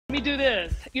Let me do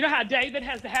this. You know how David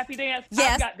has the happy dance?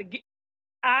 Yes.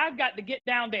 I've got the get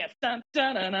down dance. Dun,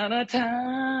 dun, dun, dun, dun,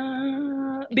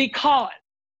 dun, because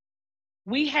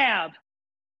we have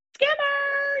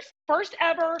skimmers. First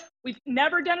ever. We've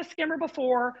never done a skimmer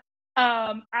before.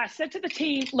 I said to the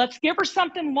team, let's give her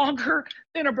something longer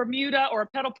than a Bermuda or a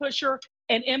pedal pusher.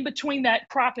 And in between that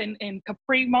crop and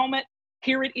capri moment,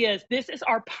 here it is. This is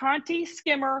our Ponte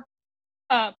Skimmer.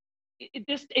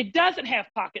 It doesn't have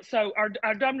pockets, so our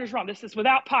governor's wrong. This is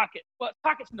without pockets. Well,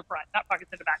 pockets in the front, not pockets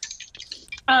in the back.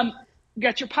 You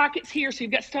got your pockets here, so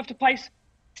you've got stuff to place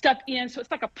stuff in. So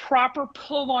it's like a proper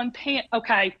pull-on pant.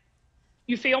 Okay,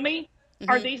 you feel me?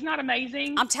 Are these not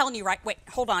amazing? I'm telling you, right? Wait,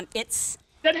 hold on.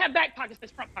 Doesn't have back pockets,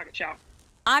 it's front pockets, y'all.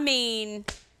 I mean,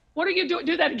 what are you doing?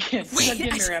 Do that again.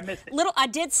 Mary, I missed it. I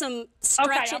did some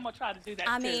stretching. Okay, I'm gonna try to do that.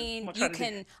 I mean, you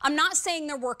can. I'm not saying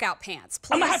they're workout pants.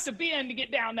 Please. I'm gonna have to bend to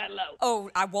get down that low.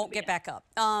 Oh, I won't get back up.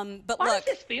 But why look,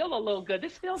 does this feel a little good?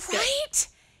 This feels good. Right?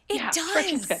 It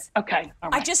does. Good. Okay. All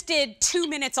right. I just did 2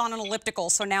 minutes on an elliptical,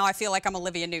 so now I feel like I'm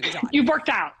Olivia Newton-John. You've worked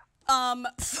out.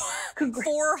 400.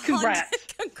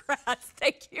 Congrats.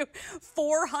 Thank you.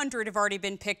 400 have already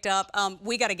been picked up.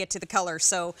 We got to get to the colors.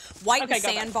 So white and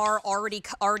sandbar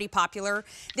already popular.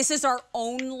 This is our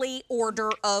only order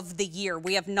of the year.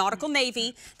 We have nautical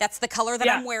navy. That's the color that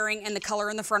I'm wearing and the color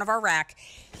in the front of our rack.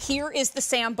 Here is the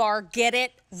sandbar. Get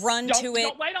it. Run to it.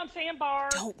 Don't wait on sandbar.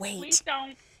 Don't wait. Please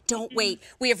don't. Don't wait.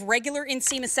 We have regular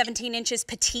inseam of 17 inches,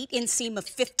 petite inseam of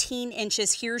 15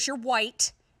 inches. Here's your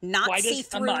white. Not see-through. White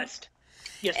is a must.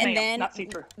 Yes, and then not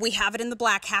see-through. We have it in the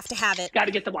black. Have to have it. Got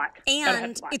to get the black.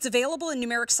 And it's available in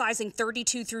numeric sizing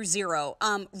 32 through 0.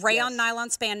 Rayon nylon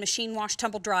span, machine wash,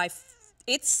 tumble dry.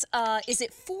 It's is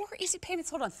it 4 easy payments?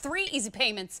 Hold on, 3 easy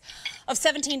payments of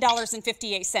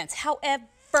 $17.58.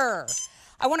 However,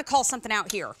 I want to call something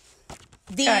out here.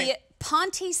 The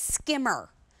Ponte Skimmer.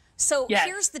 So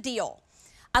here's the deal.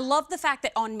 I love the fact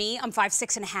that on me, I'm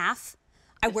 5'6½".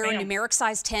 I wear a numeric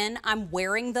size 10. I'm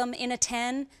wearing them in a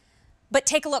 10. But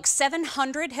take a look.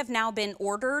 700 have now been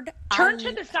ordered. Turn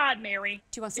to the side, Mary.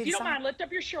 Do you want to see If you don't mind, lift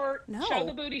up your shirt. No. Show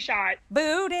the booty shot.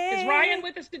 Booty. Is Ryan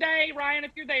with us today? Ryan,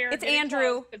 if you're there. It's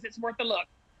Andrew. Because it's worth a look.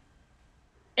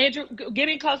 Andrew, get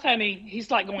in close, honey. He's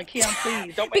like going, Kim,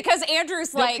 please. Don't because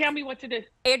Andrew's like. Don't tell me what to do.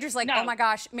 Andrew's like, oh my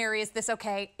gosh, Mary, is this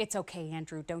okay? It's okay,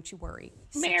 Andrew. Don't you worry.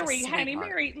 Mary, honey,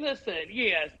 Mary, listen,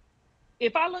 yes.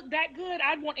 If I look that good,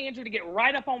 I'd want Andrew to get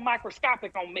right up on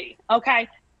microscopic on me, okay?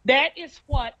 That is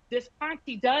what this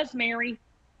Ponte does, Mary.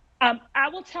 I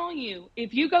will tell you,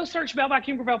 if you go search Belle by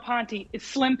Kimber Ponte, it's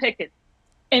slim pickings.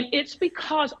 And it's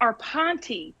because our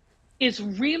Ponte is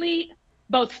really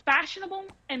both fashionable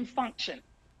and function.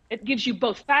 It gives you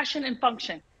both fashion and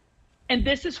function. And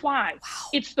this is why.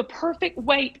 It's the perfect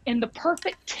weight and the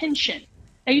perfect tension.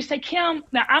 Now you say, Kim,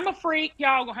 now I'm a freak.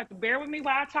 Y'all gonna have to bear with me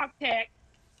while I talk tech.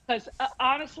 Because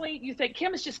honestly, you think,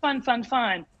 Kim, it's just fun, fun,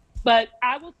 fun. But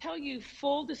I will tell you,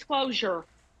 full disclosure,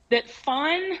 that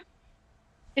fun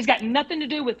has got nothing to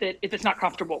do with it if it's not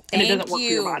comfortable and it doesn't work for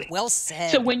your body. Well said.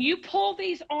 So when you pull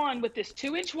these on with this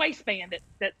 2-inch waistband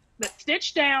that's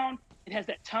stitched down, it has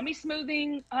that tummy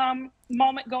smoothing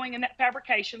moment going in that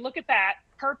fabrication. Look at that.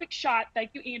 Perfect shot. Thank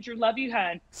you, Andrew. Love you,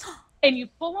 hon. And you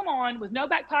pull them on with no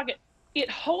back pocket. It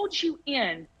holds you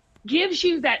in, gives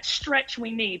you that stretch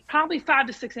we need, probably 5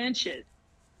 to 6 inches.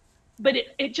 But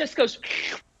it just goes,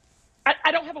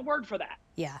 I don't have a word for that.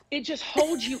 Yeah. It just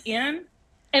holds you in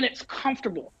and it's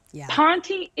comfortable. Yeah.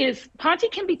 Ponte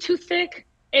can be too thick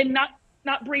and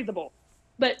not breathable.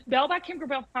 But Belle by Kimber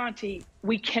Ponte,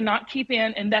 we cannot keep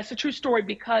in, and that's a true story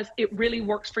because it really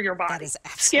works for your body. That is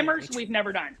absolutely Skimmers, true. we've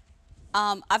never done.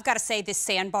 I've got to say this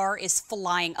sandbar is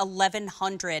flying.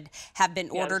 1,100 have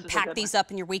been ordered. Pack these up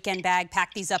in your weekend bag.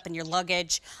 Pack these up in your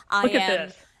luggage. Look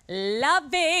at this.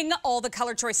 Loving all the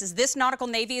color choices. This nautical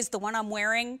navy is the one I'm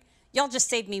wearing. Y'all just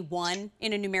save me one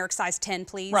in a numeric size 10,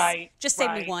 please. Right. Just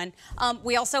save me one.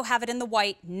 We also have it in the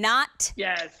white, not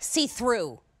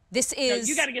see-through. This is... No,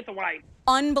 you got to get the white.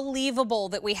 Unbelievable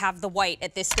that we have the white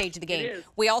at this stage of the game. It is.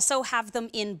 We also have them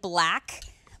in black.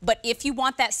 But if you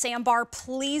want that sandbar,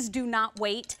 please do not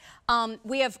wait.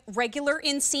 We have regular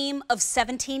inseam of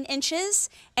 17 inches,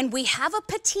 and we have a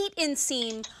petite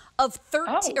inseam of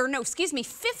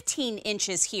 15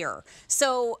 inches here.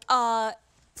 So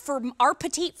for our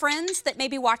petite friends that may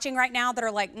be watching right now that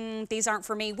are like, these aren't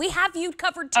for me, we have you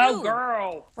covered too. Oh,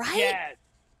 girl. Right? Yes.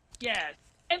 Yes.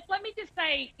 And let me just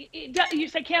say, you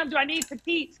say, Kim, do I need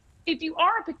petites? If you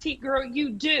are a petite girl,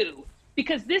 you do,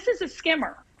 because this is a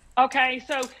skimmer. Okay,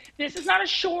 so this is not a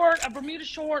short, a Bermuda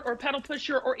short, or a pedal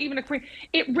pusher, or even a cream.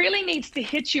 It really needs to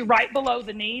hit you right below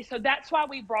the knee. So that's why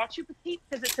we brought you petite,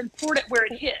 because it's important where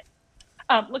it hits.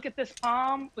 Look at this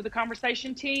palm with the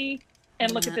conversation tee,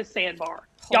 and look at this sandbar.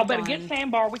 Hold Y'all better on. get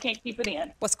sandbar. We can't keep it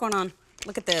in. What's going on?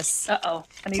 Look at this. Uh-oh.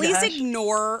 I need Please to hush.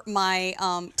 ignore my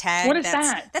tag. What is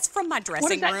that? That's from my dressing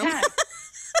What is room. that tag?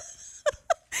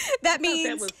 That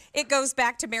means it goes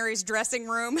back to Mary's dressing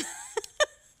room.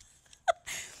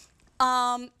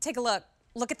 Take a look.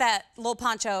 Look at that little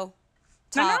poncho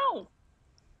top. I know.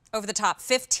 Over the top.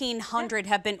 1,500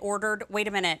 have been ordered. Wait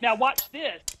a minute. Now watch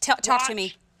this. Talk to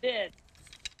me. This.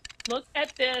 Look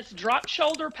at this drop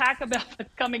shoulder pack of Belle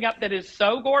that's coming up that is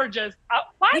so gorgeous.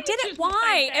 Why We did it.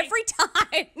 Why? Every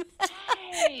time.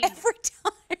 Hey. Every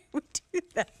time we do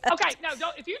that. Okay, no,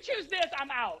 don't. If you choose this,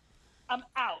 I'm out. I'm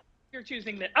out. You're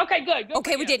choosing this. Okay, good.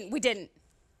 Okay, we didn't. We didn't.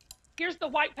 Here's the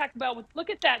white pack of Belle. Look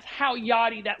at that. How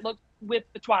yachty that looks with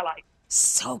the Twilight.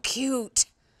 So cute.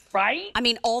 Right? I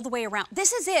mean, all the way around.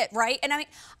 This is it, right? And I mean,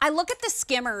 I look at the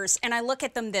skimmers and I look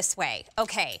at them this way.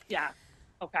 Okay. Yeah.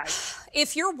 Okay.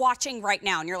 If you're watching right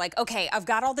now and you're like, okay, I've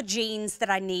got all the jeans that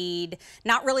I need,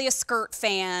 not really a skirt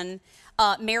fan.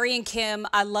 Mary and Kim,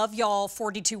 I love y'all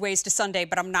 42 Ways to Sunday,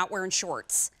 but I'm not wearing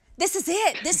shorts. This is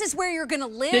it. This is where you're going to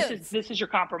live. This is your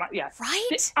compromise. Yeah.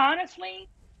 Right? Honestly,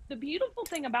 the beautiful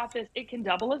thing about this, it can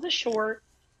double as a short.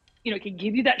 You know, it can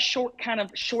give you that short, kind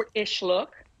of short-ish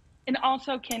look, and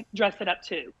also can dress it up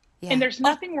too. Yeah. And there's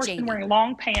nothing worse than wearing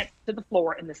long pants to the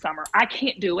floor in the summer. I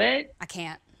can't do it. I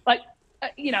can't. Like,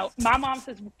 you know, my mom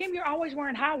says, Kim, you're always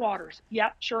wearing high waters.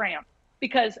 Yep, sure am.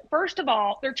 Because first of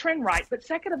all, they're trend right. But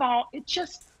second of all,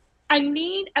 I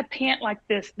need a pant like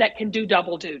this that can do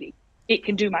double duty. It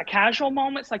can do my casual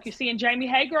moments like you see in Jamie.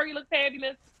 Hey, girl, you look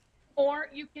fabulous. Or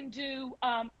you can do,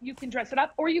 you can dress it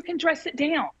up or you can dress it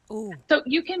down. Ooh. So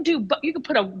you can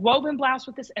put a woven blouse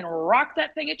with this and rock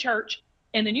that thing at church.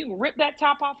 And then you can rip that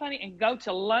top off, honey, and go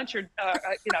to lunch or,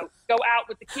 you know, go out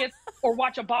with the kids or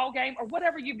watch a ball game or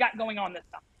whatever you've got going on this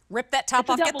summer. Rip that top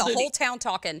off, get the whole town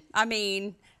talking. I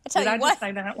mean, I tell you what. Just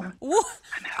say that one?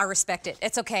 I respect it.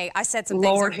 It's okay. I said some things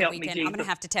over the weekend. I'm going to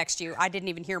have to text you. I didn't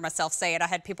even hear myself say it. I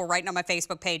had people writing on my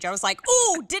Facebook page. I was like,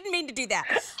 ooh, didn't mean to do that.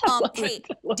 Hey,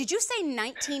 did you say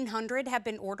 1,900 have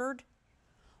been ordered?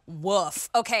 Woof.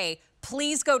 Okay.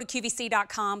 Please go to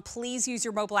QVC.com. Please use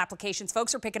your mobile applications.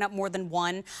 Folks are picking up more than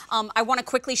one. I want to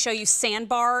quickly show you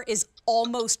sandbar is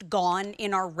almost gone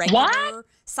in our regular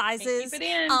sizes. Keep it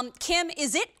in. Kim,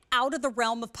 is it out of the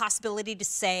realm of possibility to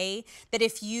say that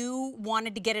if you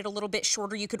wanted to get it a little bit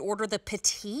shorter, you could order the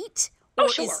petite? Oh,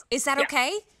 sure. Is that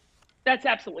okay? That's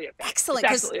absolutely okay. Excellent,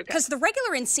 because the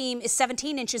regular inseam is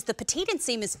 17 inches. The petite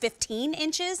inseam is 15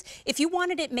 inches. If you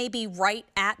wanted it maybe right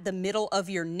at the middle of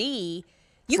your knee,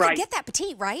 you could get that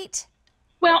petite, right?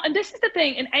 Well, and this is the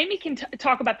thing, and Amy can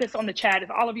talk about this on the chat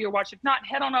if all of you are watching. If not,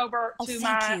 head on over to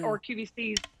my or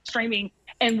QVC's streaming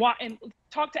and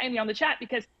talk to Amy on the chat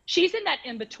because she's in that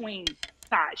in-between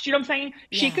size. You know what I'm saying?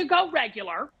 Yeah. She could go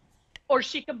regular or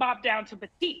she could bob down to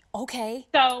petite. Okay.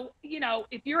 So, you know,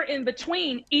 if you're in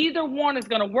between, either one is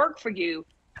going to work for you.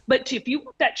 But if you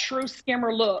want that true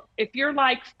skimmer look, if you're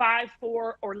like 5'4"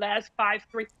 or less,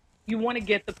 5'3", you want to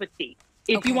get the petite.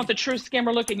 If you want the true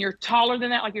skimmer look and you're taller than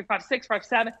that, like you're 5'6",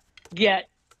 5'7", get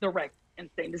the regular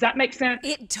inseam. Does that make sense?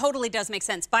 It totally does make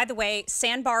sense. By the way,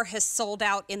 sandbar has sold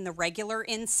out in the regular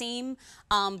inseam,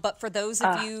 but for those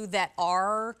of you that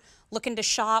are looking to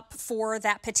shop for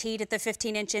that petite at the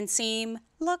 15-inch inseam,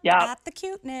 look at the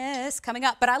cuteness coming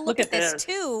up. But I look at this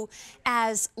too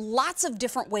as lots of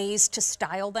different ways to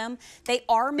style them. They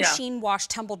are machine wash,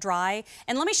 tumble dry.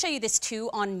 And let me show you this too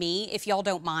on me, if y'all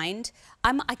don't mind.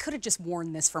 I could have just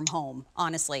worn this from home,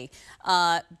 honestly.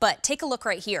 But take a look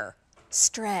right here.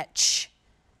 Stretch.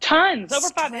 Tons, over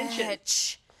 5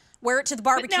 inches. Wear it to the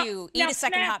barbecue, eat a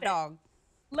second hot dog.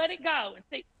 Let it go and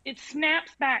see. It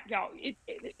snaps back, y'all.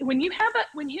 When you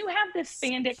have this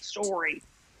spandex story,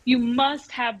 you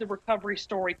must have the recovery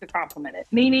story to complement it.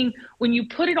 Meaning, when you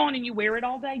put it on and you wear it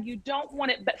all day, you don't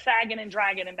want it sagging and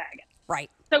dragging and bagging. Right.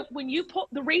 So when you pull,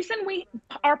 the reason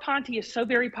our Ponte is so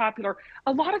very popular,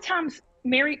 a lot of times,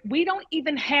 Mary, we don't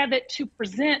even have it to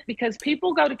present because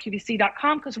people go to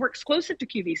QVC.com because we're exclusive to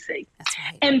QVC. That's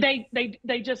right. And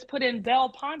they just put in Belle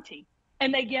Ponte.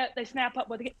 And they snap up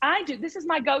what I do. This is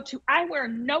my go-to. I wear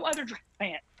no other dress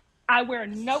pant. I wear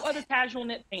no other casual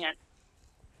knit pant.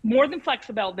 More than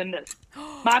Flexibel than this.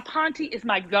 My Ponte is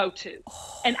my go-to.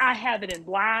 And I have it in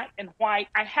black and white.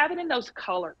 I have it in those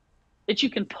colors that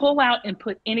you can pull out and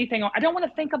put anything on. I don't want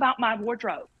to think about my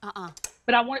wardrobe.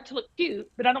 But I want it to look cute.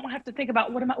 But I don't want to have to think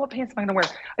about what pants am I going to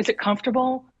wear? Is it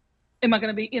comfortable? Am I going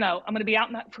to be, I'm going to be out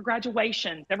for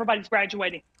graduations. Everybody's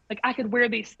graduating. Like I could wear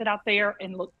these, sit out there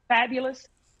and look fabulous,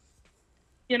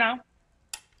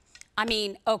 I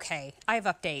mean, okay, I have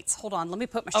updates. Hold on, let me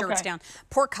put my shirts Okay. down.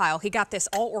 Poor Kyle, he got this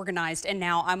all organized, and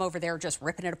now I'm over there just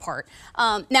ripping it apart.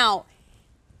 Now,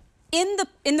 in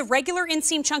the regular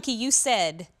inseam chunky, you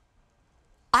said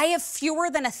I have fewer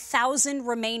than 1,000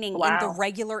 remaining in the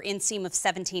regular inseam of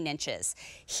 17 inches.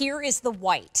 Here is the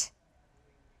white.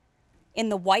 In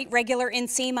the white regular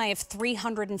inseam, I have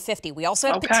 350. We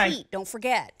also have petite, don't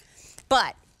forget.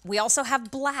 But we also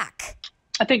have black.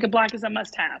 I think a black is a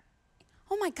must-have.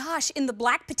 Oh my gosh, in the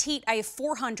black petite, I have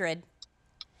 400.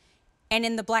 And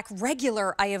in the black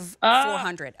regular, I have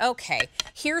 400. Okay,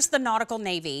 here's the nautical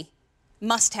navy,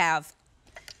 must-have.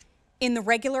 In the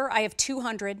regular, I have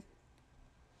 200.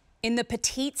 In the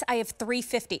petites, I have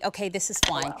 350. Okay, this is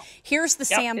flying. Here's the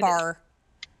sandbar.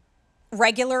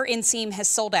 Regular inseam has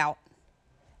sold out.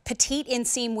 Petite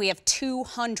inseam, we have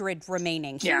 200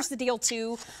 remaining. Here's the deal,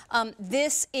 too.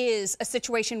 This is a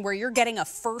situation where you're getting a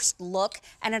first look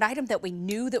at an item that we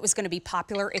knew that was going to be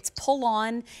popular. It's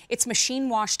pull-on. It's machine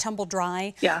wash, tumble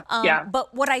dry.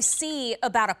 But what I see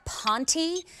about a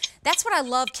Ponte, that's what I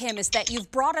love, Kim, is that you've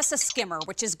brought us a skimmer,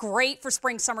 which is great for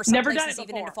spring, summer, some places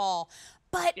even into fall.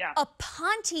 But a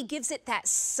Ponte gives it that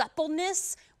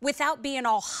suppleness without being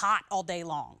all hot all day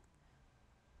long.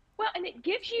 Well, and it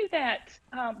gives you that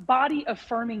body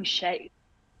affirming shape.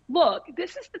 Look,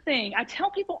 this is the thing. I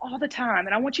tell people all the time,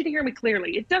 and I want you to hear me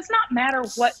clearly. It does not matter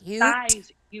what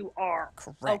size you are.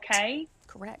 Correct. Okay?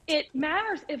 Correct. It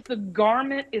matters if the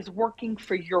garment is working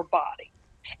for your body.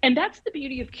 And that's the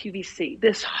beauty of QVC.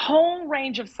 This whole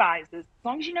range of sizes, as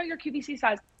long as you know your QVC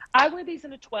size. I wear these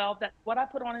in a 12. That's what I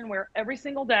put on and wear every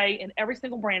single day in every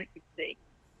single brand at QVC.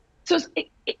 So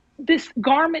this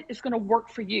garment is going to work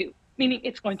for you. Meaning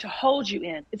it's going to hold you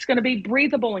in. It's going to be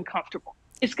breathable and comfortable.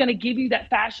 It's going to give you that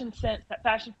fashion sense, that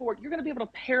fashion forward. You're going to be able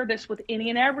to pair this with any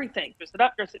and everything. Dress it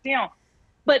up, dress it down.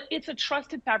 But it's a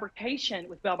trusted fabrication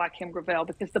with Belle by Kim Gravel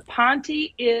because the Ponte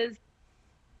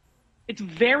it's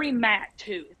very matte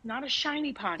too. It's not a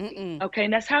shiny Ponte. Okay,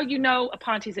 and that's how you know a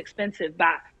Ponte is expensive,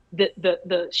 by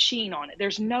the sheen on it.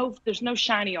 There's no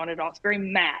shiny on it at all. It's very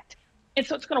matte. And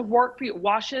so it's going to work for you. It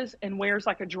washes and wears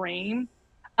like a dream.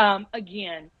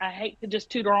 Again, I hate to just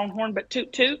toot our own horn, but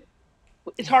toot.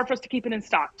 It's hard for us to keep it in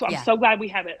stock. So I'm so glad we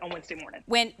have it on Wednesday morning.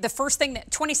 When the first thing that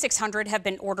 2,600 have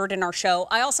been ordered in our show,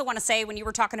 I also want to say when you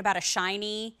were talking about a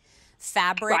shiny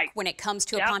fabric when it comes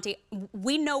to a Ponte,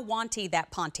 we know wanty that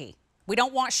Ponte. We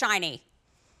don't want shiny.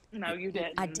 No, you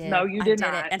didn't. I did. No, you did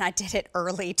not. It, and I did it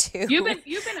early too. You've been.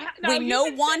 No, we know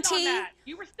been wanty.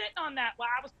 You were sitting on that while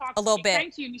I was talking. A little she bit.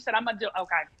 Came to you and you said, "I'm gonna do."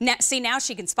 Okay. Now, see, now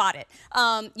she can spot it.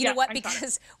 You know what?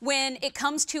 Because when it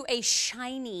comes to a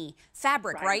shiny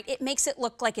fabric, right, it makes it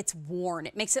look like it's worn.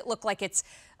 It makes it look like it's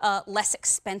less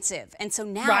expensive. And so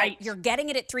now you're getting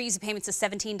it at 3 easy payments of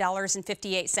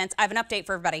 $17.58. I have an update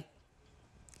for everybody.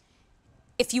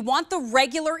 If you want the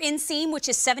regular inseam, which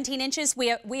is 17 inches, we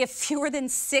have fewer than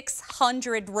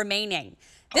 600 remaining.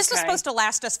 This was supposed to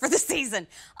last us for the season.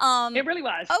 It really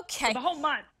was. Okay. For the whole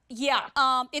month. Yeah.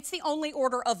 It's the only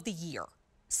order of the year.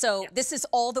 So this is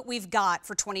all that we've got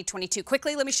for 2022.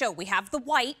 Quickly, let me show. We have the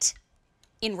white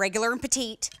in regular and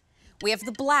petite. We have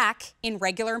the black in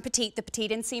regular and petite. The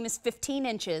petite inseam is 15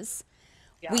 inches.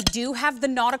 We do have the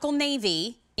nautical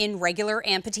navy in regular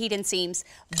and petite inseams,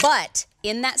 but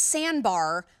in that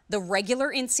sandbar, the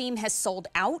regular inseam has sold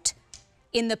out.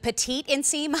 In the petite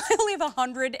inseam, I only have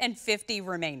 150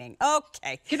 remaining.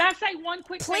 Okay. Can I say one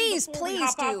quick thing before we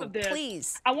hop off of this?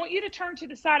 Please. I want you to turn to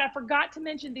the side. I forgot to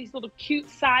mention these little cute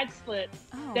side slits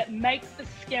that make the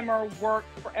skimmer work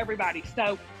for everybody.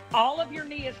 So all of your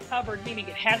knee is covered, meaning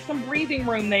it has some breathing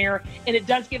room there, and it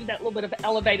does give it that little bit of an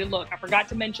elevated look. I forgot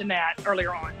to mention that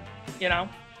earlier on, you know?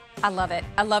 I love it.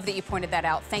 I love that you pointed that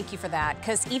out. Thank you for that.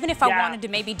 Because even if I wanted to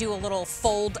maybe do a little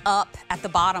fold up at the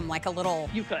bottom, like a little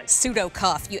pseudo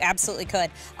cuff, you absolutely could.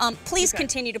 Please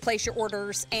continue to place your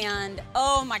orders. And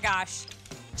oh my gosh,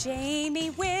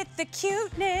 Jamie with the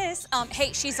cuteness.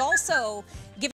 Hey, she's also